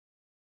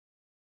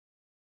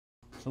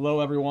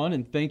Hello, everyone,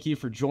 and thank you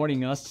for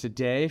joining us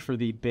today for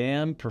the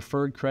BAM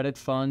Preferred Credit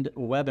Fund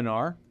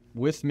webinar.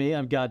 With me,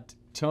 I've got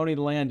Tony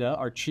Landa,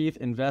 our Chief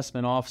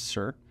Investment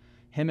Officer.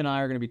 Him and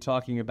I are going to be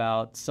talking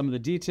about some of the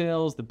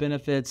details, the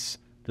benefits,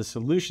 the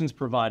solutions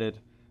provided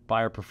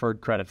by our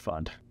Preferred Credit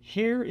Fund.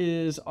 Here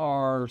is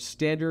our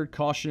standard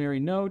cautionary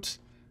note.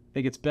 I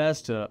think it's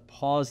best to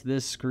pause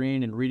this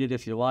screen and read it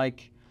if you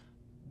like.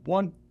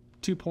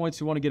 2 points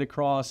we want to get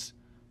across.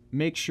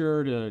 Make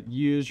sure to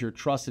use your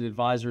trusted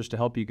advisors to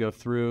help you go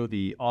through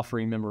the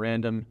offering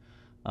memorandum,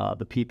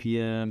 the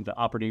PPM, the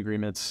operating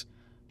agreements,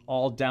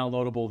 all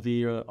downloadable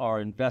via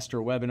our investor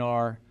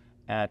webinar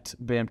at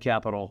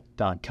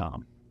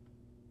bamcapital.com.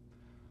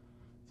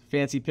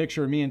 Fancy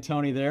picture of me and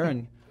Tony there,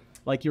 and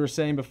like you were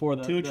saying before,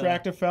 two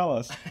attractive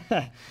fellas.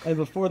 And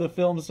before the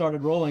film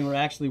started rolling, we're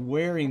actually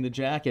wearing the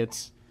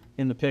jackets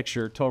in the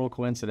picture. Total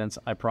coincidence,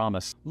 I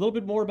promise. A little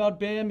bit more about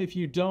BAM. If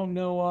you don't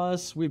know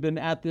us, we've been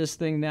at this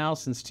thing now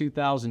since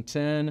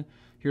 2010.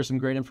 Here's some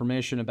great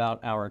information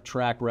about our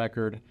track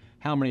record,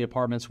 how many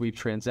apartments we've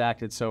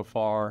transacted so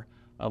far,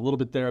 a little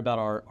bit there about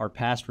our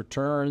past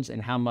returns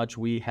and how much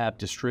we have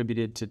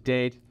distributed to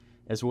date,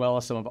 as well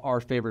as some of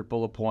our favorite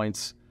bullet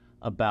points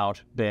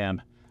about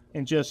BAM.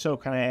 And just so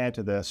kind of add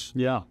to this.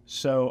 Yeah.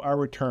 So our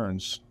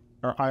returns,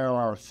 our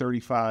IRR of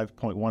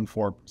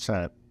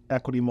 35.14%,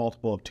 equity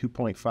multiple of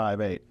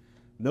 2.58.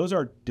 Those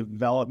are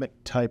development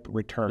type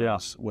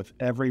returns with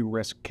every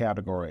risk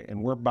category.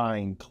 And we're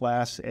buying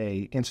Class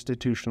A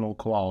institutional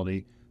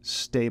quality,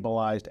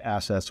 stabilized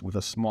assets with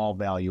a small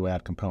value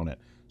add component.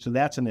 So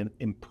that's an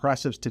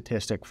impressive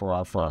statistic for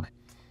our firm.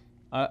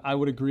 I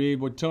would agree.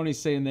 What Tony's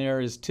saying there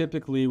is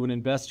typically when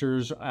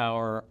investors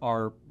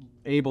are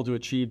able to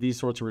achieve these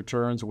sorts of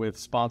returns with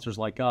sponsors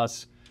like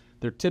us,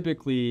 they're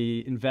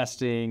typically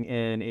investing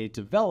in a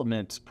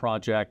development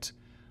project,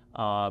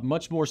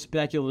 much more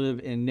speculative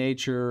in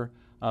nature,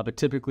 but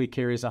typically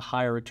carries a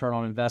higher return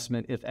on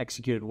investment if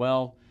executed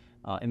well.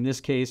 In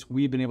this case,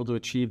 we've been able to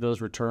achieve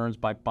those returns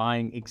by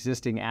buying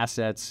existing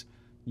assets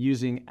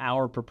using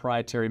our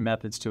proprietary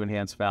methods to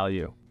enhance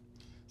value.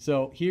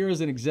 So here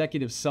is an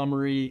executive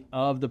summary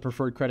of the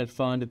Preferred Credit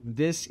Fund.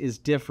 This is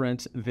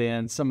different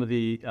than some of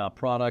the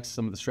products,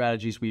 some of the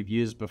strategies we've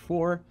used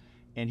before.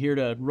 And here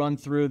to run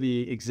through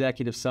the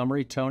executive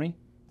summary, Tony.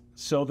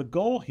 So the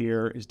goal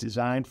here is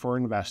designed for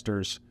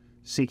investors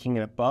seeking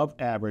an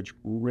above-average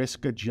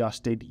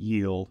risk-adjusted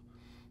yield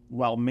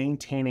while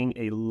maintaining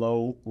a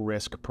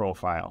low-risk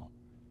profile.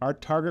 Our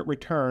target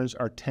returns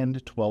are 10 to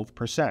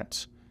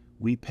 12%.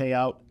 We pay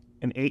out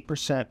an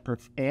 8%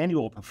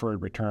 annual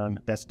preferred return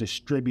that's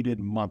distributed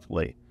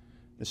monthly.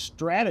 The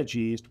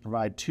strategy is to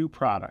provide two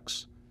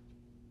products,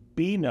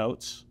 B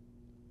notes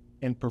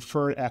and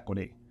preferred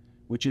equity,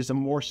 which is a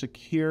more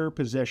secure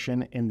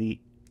position in the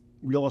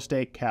real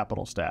estate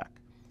capital stack.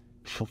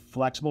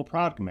 Flexible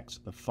product mix.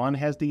 The fund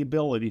has the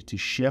ability to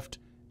shift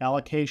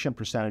allocation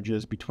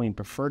percentages between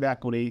preferred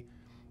equity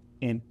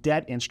and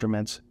debt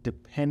instruments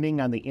depending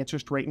on the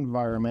interest rate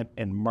environment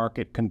and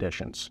market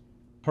conditions.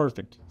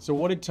 Perfect. So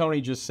what did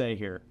Tony just say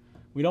here?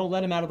 We don't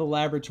let him out of the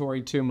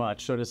laboratory too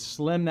much. So to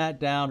slim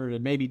that down or to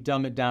maybe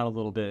dumb it down a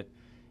little bit,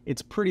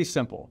 it's pretty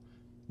simple.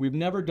 We've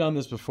never done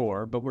this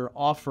before, but we're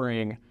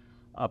offering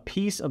a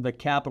piece of the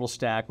capital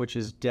stack, which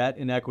is debt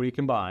and equity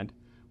combined.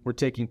 We're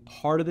taking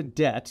part of the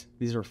debt.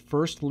 These are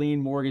first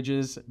lien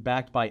mortgages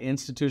backed by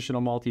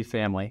institutional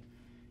multifamily.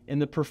 In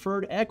the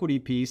preferred equity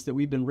piece that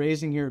we've been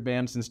raising here at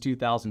BAM since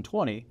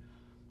 2020,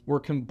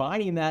 we're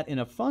combining that in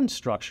a fund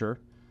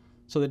structure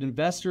so that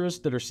investors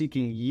that are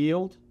seeking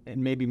yield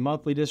and maybe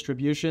monthly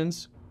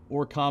distributions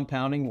or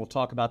compounding, we'll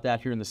talk about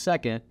that here in a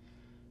second,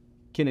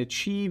 can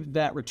achieve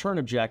that return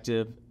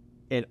objective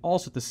and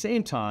also at the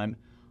same time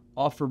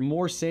offer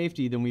more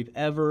safety than we've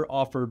ever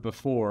offered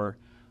before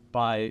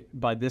by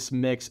this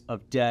mix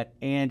of debt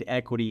and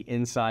equity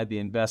inside the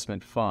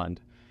investment fund.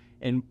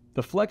 And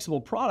the flexible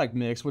product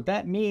mix, what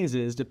that means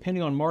is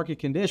depending on market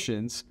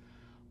conditions,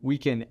 we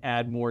can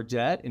add more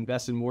debt,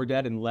 invest in more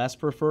debt and less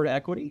preferred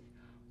equity.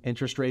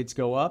 Interest rates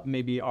go up,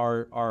 maybe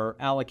our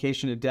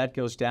allocation to debt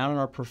goes down and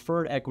our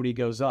preferred equity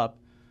goes up.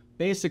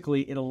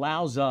 Basically, it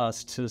allows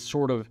us to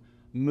sort of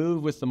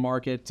move with the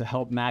market to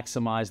help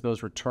maximize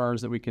those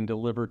returns that we can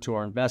deliver to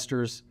our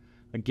investors.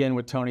 Again,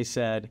 what Tony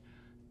said,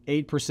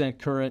 8%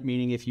 current,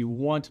 meaning if you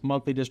want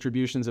monthly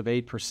distributions of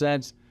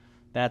 8%,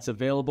 that's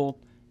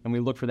available. And we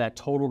look for that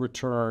total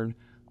return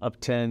of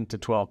 10 to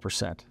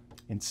 12%.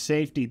 And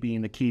safety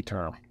being the key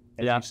term,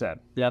 as you said.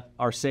 Yep,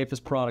 our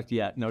safest product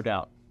yet, no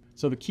doubt.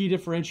 So the key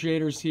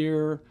differentiators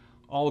here,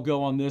 all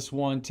go on this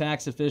one.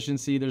 Tax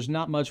efficiency, there's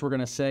not much we're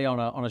going to say on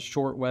a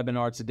short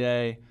webinar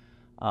today.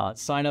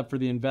 Sign up for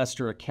the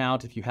investor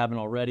account if you haven't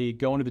already.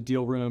 Go into the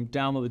deal room,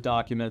 download the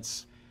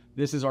documents.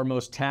 This is our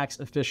most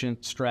tax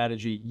efficient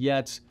strategy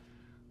yet.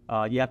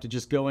 You have to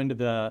just go into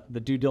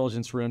the due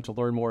diligence room to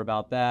learn more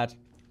about that.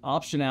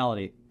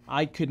 Optionality.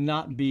 I could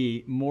not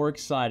be more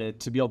excited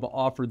to be able to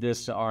offer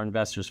this to our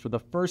investors. For the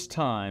first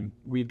time,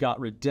 we've got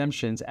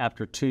redemptions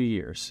after 2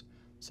 years.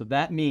 So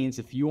that means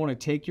if you want to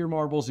take your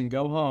marbles and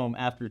go home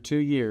after 2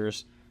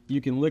 years,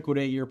 you can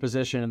liquidate your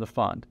position in the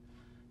fund.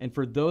 And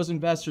for those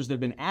investors that have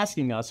been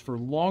asking us for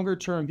longer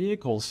term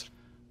vehicles,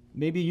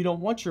 maybe you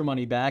don't want your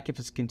money back if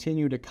it's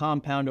continued to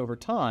compound over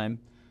time,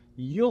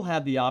 you'll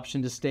have the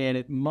option to stay in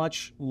it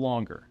much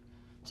longer.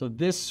 So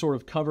this sort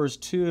of covers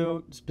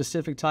two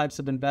specific types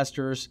of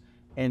investors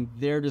and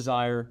their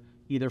desire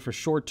either for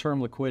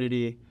short-term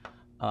liquidity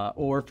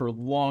or for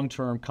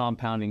long-term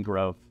compounding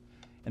growth.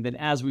 And then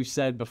as we've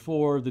said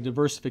before, the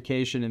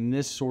diversification in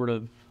this sort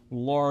of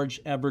large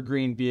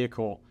evergreen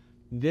vehicle,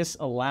 this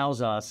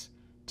allows us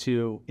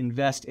to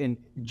invest in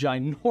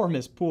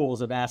ginormous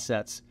pools of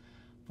assets.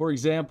 For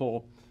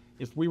example,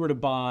 if we were to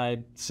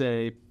buy,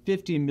 say,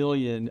 50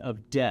 million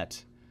of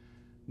debt,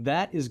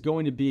 that is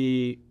going to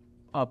be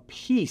a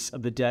piece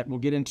of the debt. We'll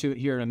get into it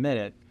here in a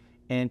minute,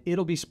 and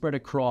it'll be spread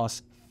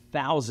across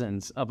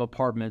thousands of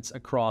apartments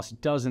across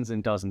dozens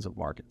and dozens of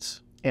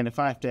markets. And if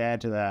I have to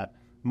add to that,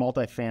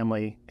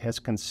 multifamily has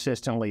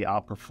consistently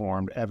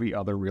outperformed every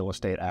other real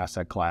estate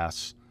asset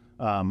class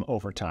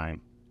over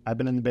time. I've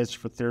been in the business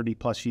for 30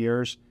 plus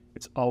years.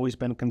 It's always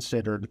been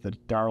considered the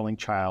darling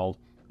child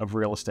of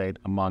real estate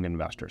among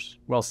investors.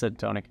 Well said,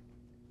 Tony.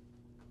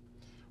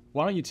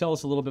 Why don't you tell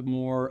us a little bit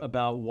more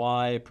about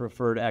why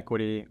preferred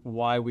equity,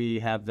 why we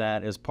have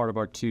that as part of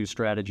our two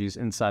strategies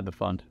inside the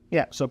fund?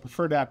 Yeah, so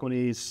preferred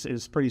equity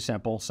is pretty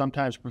simple.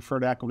 Sometimes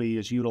preferred equity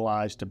is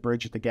utilized to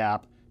bridge the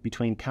gap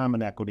between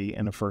common equity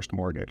and a first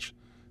mortgage.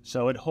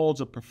 So it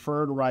holds a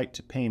preferred right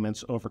to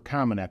payments over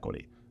common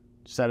equity.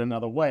 Said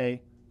another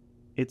way,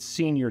 it's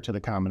senior to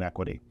the common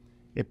equity.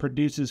 It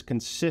produces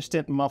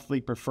consistent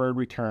monthly preferred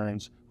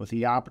returns with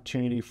the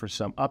opportunity for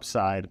some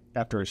upside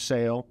after a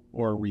sale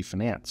or a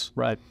refinance.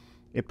 Right.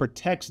 It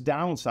protects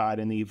downside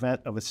in the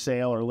event of a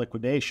sale or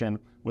liquidation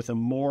with a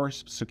more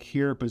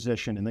secure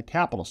position in the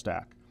capital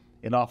stack.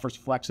 It offers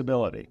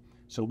flexibility,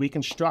 so we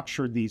can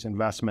structure these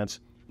investments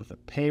with a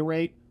pay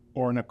rate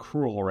or an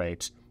accrual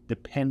rate,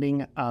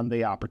 depending on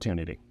the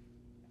opportunity.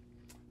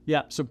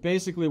 Yeah, so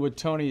basically what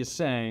Tony is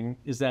saying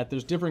is that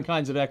there's different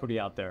kinds of equity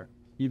out there.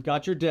 You've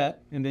got your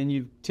debt, and then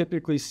you've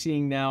typically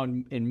seeing now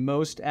in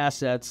most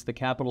assets, the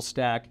capital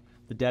stack,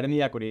 the debt and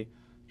the equity,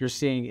 you're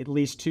seeing at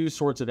least two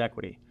sorts of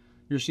equity.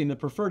 You're seeing the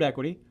preferred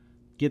equity,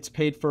 gets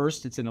paid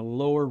first, it's in a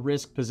lower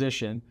risk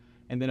position,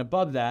 and then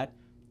above that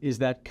is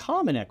that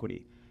common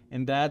equity.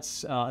 And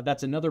that's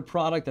another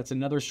product, that's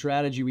another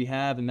strategy we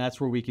have, and that's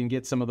where we can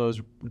get some of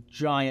those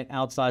giant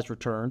outsized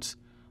returns.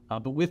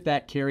 But with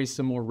that carries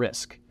some more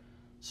risk.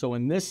 So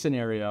in this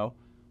scenario,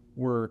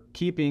 we're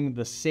keeping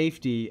the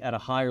safety at a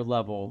higher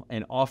level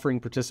and offering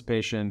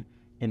participation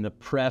in the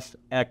pref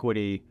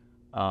equity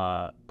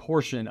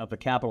portion of the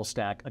capital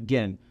stack,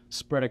 again,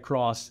 spread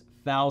across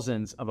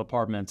thousands of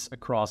apartments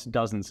across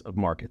dozens of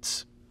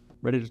markets.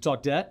 Ready to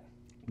talk debt?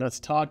 Let's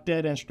talk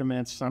debt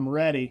instruments. I'm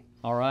ready.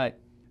 All right.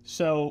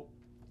 So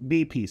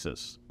B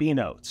pieces, B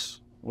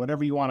notes,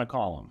 whatever you want to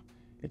call them.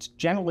 It's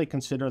generally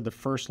considered the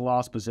first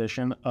loss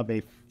position of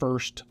a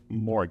first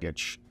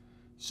mortgage.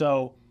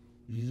 So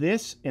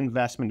this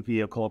investment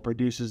vehicle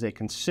produces a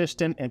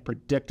consistent and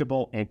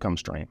predictable income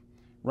stream.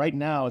 Right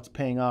now, it's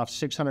paying off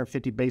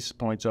 650 basis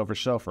points over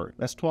SOFR.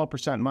 That's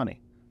 12%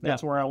 money.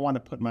 That's where I want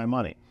to put my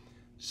money.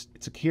 It's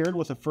secured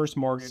with a first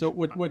mortgage. So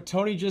what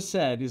Tony just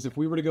said is if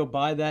we were to go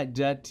buy that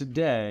debt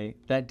today,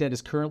 that debt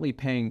is currently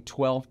paying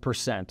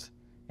 12%,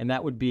 and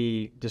that would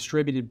be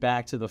distributed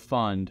back to the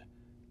fund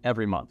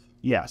every month.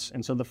 Yes,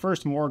 and so the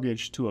first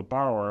mortgage to a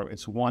borrower,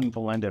 it's one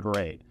blended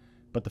rate.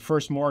 But the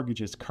first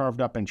mortgage is carved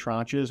up in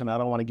tranches, and I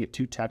don't want to get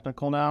too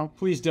technical now.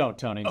 Please don't,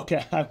 Tony.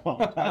 Okay, I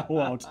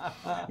won't.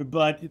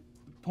 But the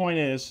point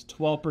is,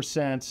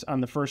 12% on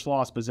the first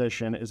loss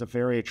position is a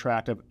very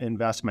attractive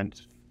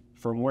investment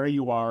from where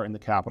you are in the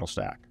capital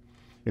stack.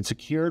 It's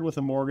secured with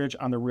a mortgage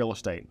on the real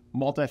estate,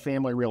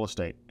 multifamily real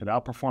estate. It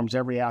outperforms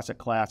every asset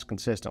class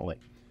consistently.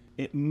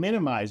 It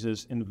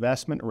minimizes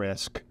investment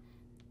risk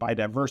by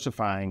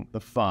diversifying the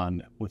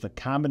fund with a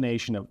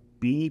combination of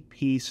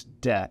B-piece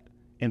debt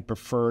and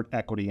preferred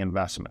equity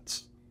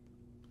investments.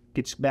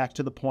 Gets back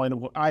to the point of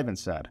what Ivan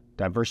said,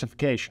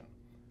 diversification.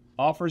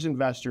 Offers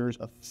investors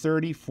a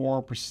 30 to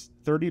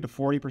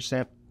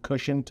 40%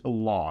 cushion to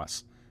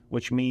loss,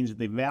 which means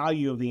the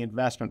value of the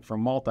investment for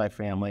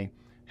multifamily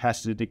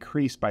has to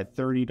decrease by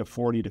 30 to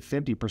 40 to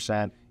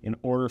 50% in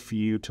order for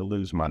you to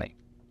lose money.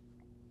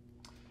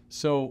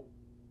 So,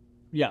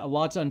 yeah, a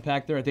lot to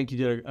unpack there. I think you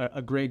did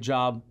a great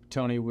job,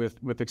 Tony,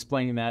 with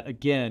explaining that.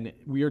 Again,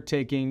 we are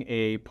taking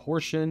a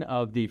portion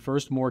of the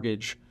first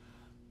mortgage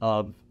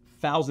of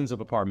thousands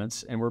of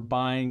apartments, and we're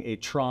buying a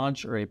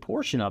tranche or a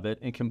portion of it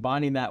and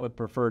combining that with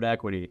preferred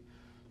equity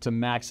to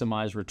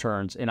maximize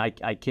returns. And I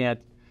can't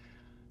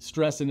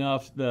stress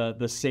enough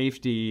the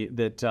safety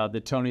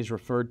that Tony's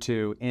referred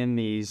to in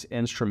these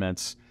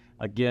instruments.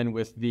 Again,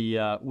 with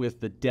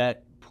the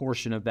debt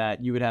portion of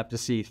that, you would have to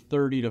see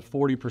 30 to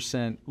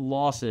 40%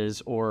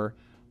 losses or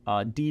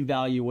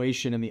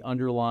devaluation in the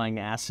underlying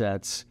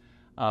assets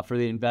for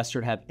the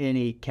investor to have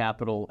any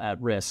capital at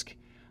risk.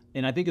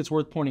 And I think it's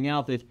worth pointing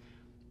out that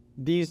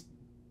these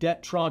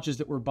debt tranches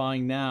that we're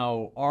buying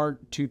now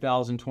aren't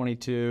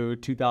 2022,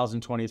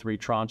 2023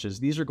 tranches.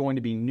 These are going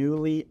to be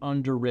newly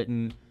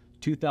underwritten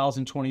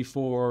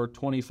 2024,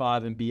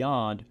 25, and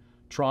beyond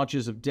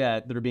tranches of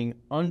debt that are being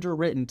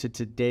underwritten to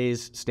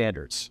today's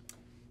standards.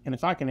 And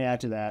if I can add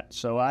to that,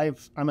 so I'm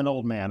an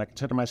old man. I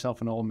consider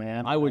myself an old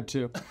man. I would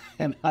too.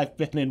 And I've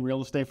been in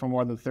real estate for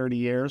more than 30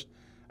 years.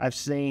 I've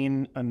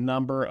seen a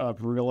number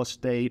of real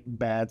estate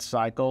bad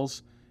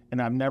cycles,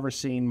 and I've never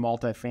seen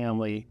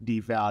multifamily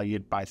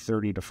devalued by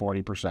 30 to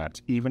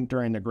 40%, even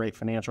during the great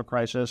financial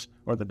crisis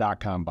or the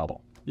dot-com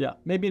bubble. Yeah,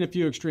 maybe in a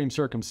few extreme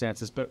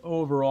circumstances, but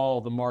overall,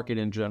 the market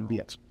in general.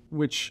 Yes.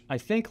 Which I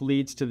think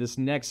leads to this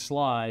next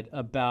slide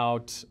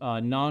about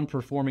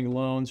non-performing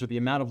loans, or the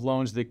amount of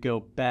loans that go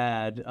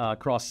bad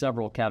across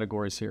several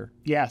categories here.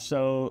 Yeah,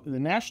 so the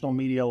national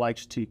media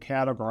likes to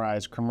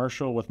categorize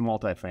commercial with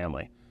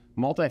multifamily.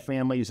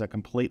 Multifamily is a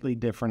completely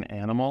different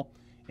animal,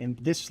 and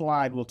this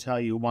slide will tell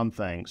you one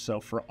thing. So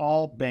for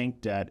all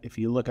bank debt, if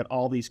you look at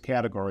all these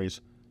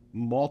categories,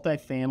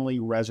 multifamily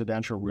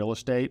residential real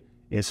estate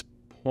is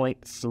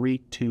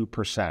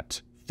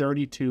 0.32%,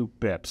 32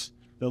 bips.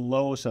 The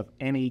lowest of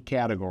any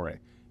category.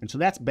 And so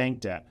that's bank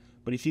debt.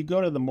 But if you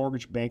go to the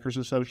Mortgage Bankers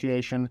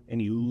Association and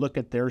you look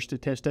at their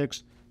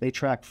statistics, they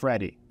track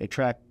Freddie, they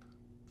track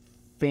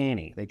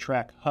Fannie, they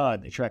track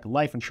HUD, they track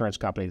life insurance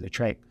companies, they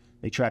track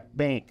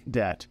bank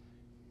debt.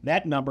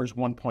 That number is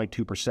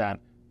 1.2%,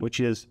 which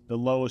is the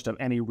lowest of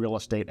any real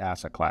estate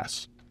asset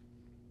class.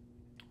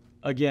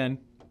 Again,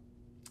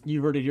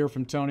 you heard it here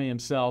from Tony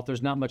himself.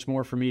 There's not much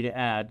more for me to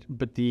add,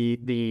 but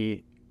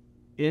the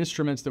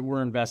instruments that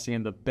we're investing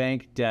in, the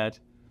bank debt,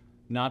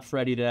 not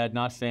Freddie debt,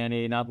 not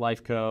Fannie, not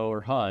Lifeco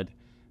or HUD,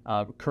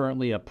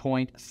 currently a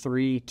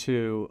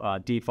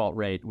 0.32 default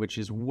rate, which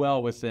is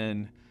well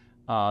within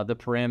the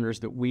parameters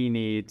that we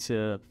need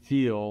to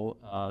feel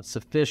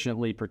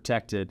sufficiently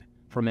protected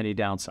from any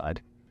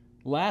downside.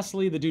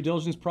 Lastly, the due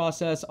diligence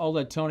process. I'll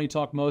let Tony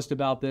talk most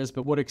about this,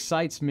 but what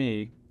excites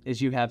me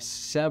is you have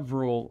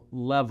several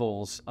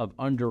levels of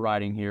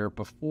underwriting here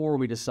before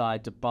we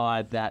decide to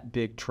buy that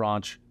big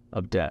tranche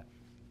of debt.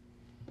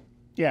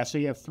 Yeah, so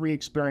you have three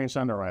experienced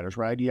underwriters,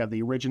 right? You have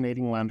the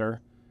originating lender,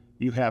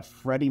 you have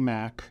Freddie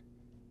Mac,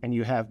 and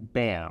you have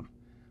BAM,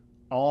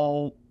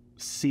 all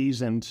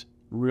seasoned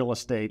real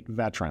estate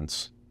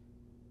veterans.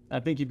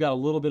 I think you've got a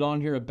little bit on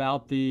here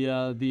about the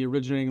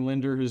originating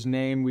lender, whose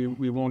name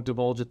we won't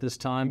divulge at this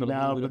time, but a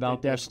little bit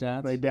about their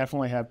stats. They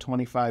definitely have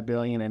 $25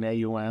 billion in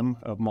AUM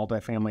of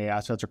multifamily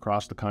assets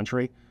across the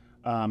country.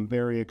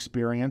 Very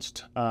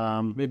experienced.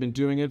 They've been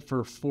doing it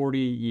for 40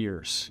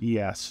 years.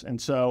 Yes,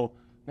 and so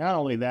not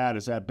only that,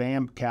 is that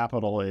BAM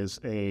Capital is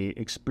a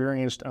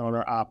experienced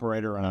owner,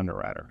 operator, and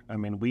underwriter. I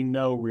mean, we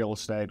know real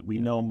estate, we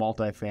know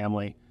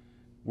multifamily.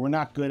 We're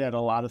not good at a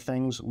lot of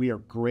things. We are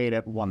great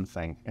at one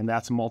thing, and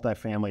that's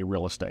multifamily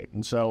real estate.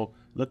 And so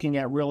looking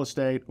at real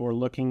estate or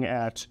looking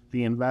at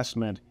the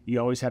investment, you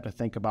always have to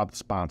think about the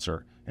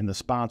sponsor, and the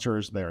sponsor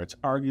is there. It's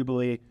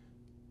arguably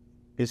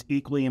is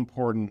equally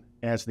important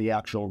as the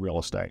actual real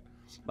estate.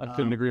 I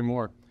couldn't agree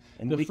more.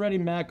 And the Freddie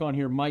Mac on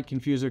here might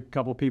confuse a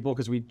couple people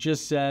because we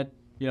just said,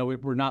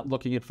 we're not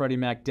looking at Freddie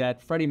Mac debt.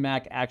 Freddie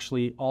Mac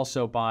actually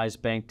also buys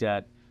bank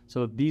debt.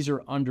 So these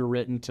are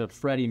underwritten to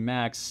Freddie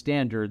Mac's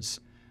standards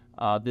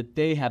that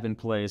they have in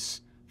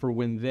place for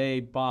when they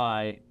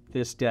buy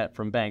this debt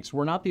from banks.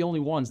 We're not the only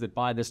ones that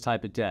buy this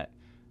type of debt.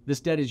 This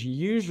debt is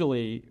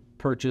usually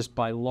purchased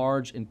by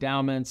large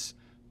endowments,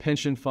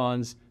 pension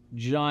funds,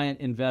 giant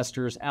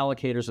investors,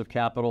 allocators of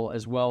capital,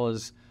 as well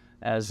as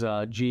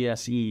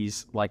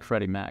GSEs like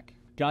Freddie Mac.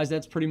 Guys,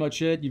 that's pretty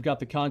much it. You've got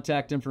the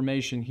contact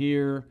information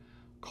here.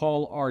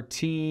 Call our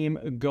team,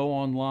 go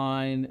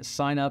online,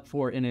 sign up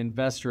for an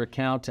investor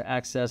account to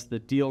access the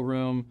deal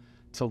room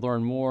to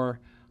learn more.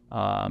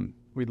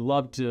 We'd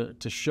love to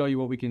show you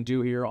what we can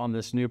do here on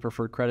this new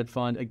preferred credit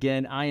fund.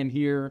 Again, I am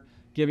here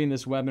giving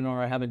this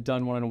webinar. I haven't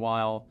done one in a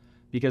while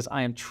because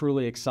I am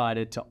truly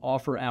excited to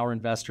offer our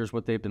investors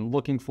what they've been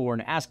looking for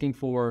and asking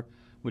for,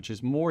 which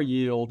is more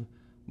yield,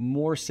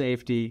 more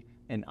safety,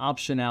 and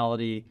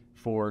optionality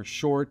for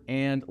short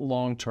and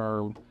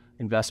long-term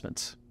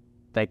investments.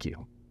 Thank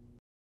you.